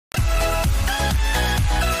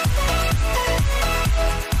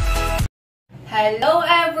Hello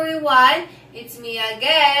everyone! It's me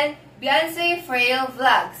again, Beyonce Frail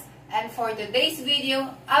Vlogs. And for today's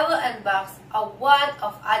video, I will unbox a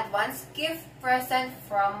one-off advance gift present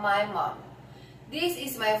from my mom. This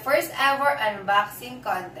is my first ever unboxing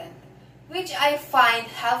content, which I find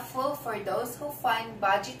helpful for those who find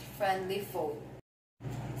budget-friendly phone.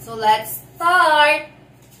 So let's start!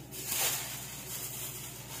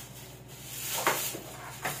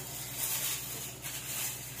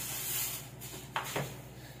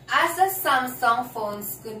 As the Samsung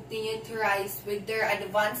phones continue to rise with their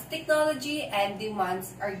advanced technology and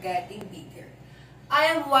demands are getting bigger,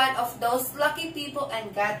 I am one of those lucky people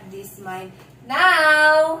and got this mine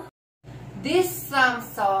now! This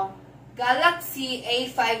Samsung Galaxy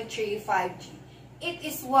A53 5G. It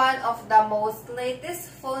is one of the most latest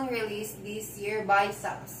phone released this year by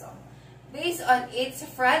Samsung. Based on its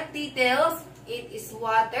front details, it is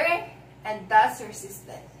water and dust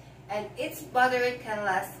resistant, and its battery can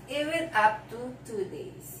last even up to 2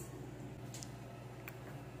 days.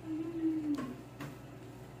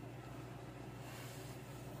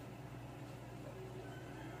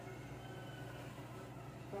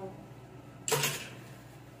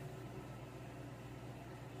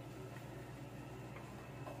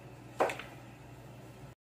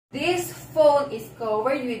 This phone is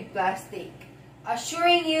covered with plastic,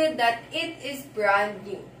 assuring you that it is brand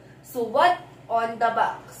new. So what on the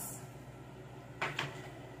box?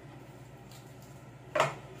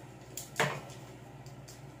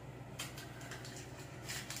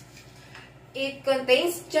 It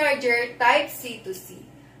contains charger Type-C to C,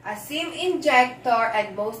 a SIM injector,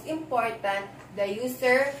 and most important, the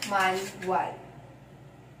user manual.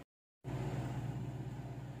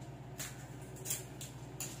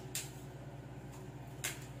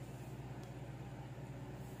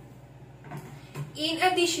 In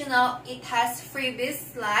addition, it has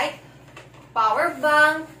freebies like power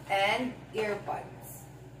bank and earbuds.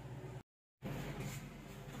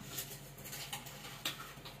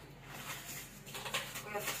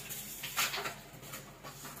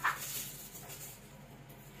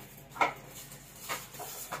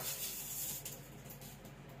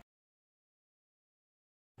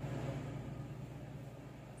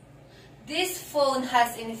 This phone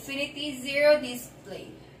has Infinity Zero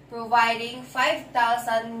display, providing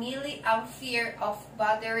 5,000 mAh of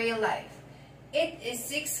battery life. It is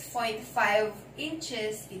 6.5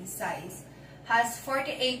 inches in size, has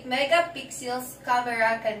 48 megapixels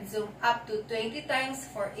camera, can zoom up to 20 times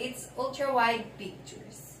for its ultra-wide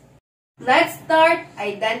pictures. Let's start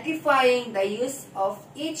identifying the use of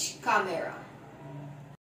each camera.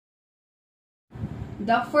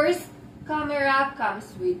 The first camera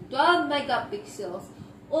comes with 12 megapixels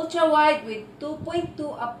ultra-wide with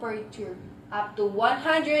 2.2 aperture up to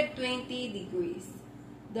 120 degrees.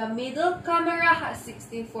 The middle camera has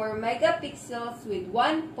 64 megapixels with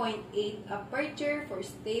 1.8 aperture for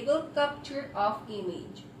stable capture of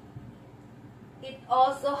image. It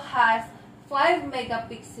also has 5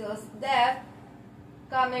 megapixels depth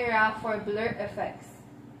camera for blur effects.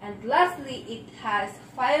 And lastly, it has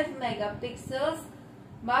 5 megapixels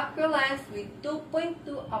macro lens with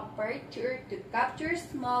 2.2 aperture to capture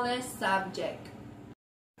smallest subject.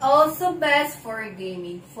 Also best for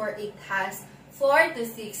gaming, for it has 4 to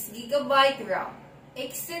 6 GB RAM,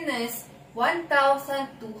 Exynos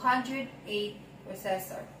 1208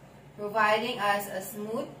 processor, providing us a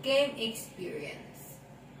smooth game experience.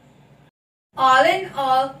 All in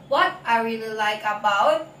all, what I really like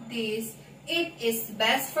about this, it is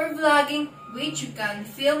best for vlogging, which you can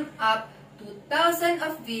film up 2,000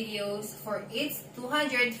 of videos for its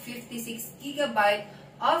 256 GB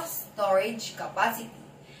of storage capacity.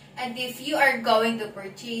 And if you are going to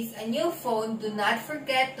purchase a new phone, do not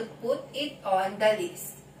forget to put it on the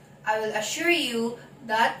list. I will assure you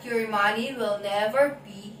that your money will never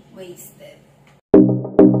be wasted.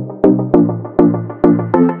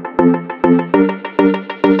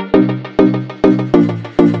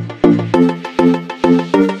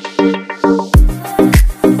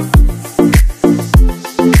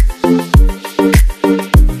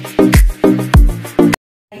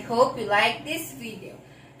 I hope you like this video,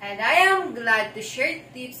 and I am glad to share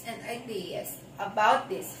tips and ideas about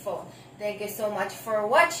this phone. Thank you so much for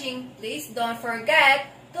watching. Please don't forget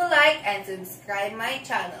to like and subscribe my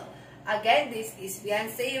channel. Again, this is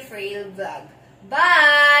Beyonce Frail Vlog.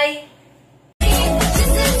 Bye!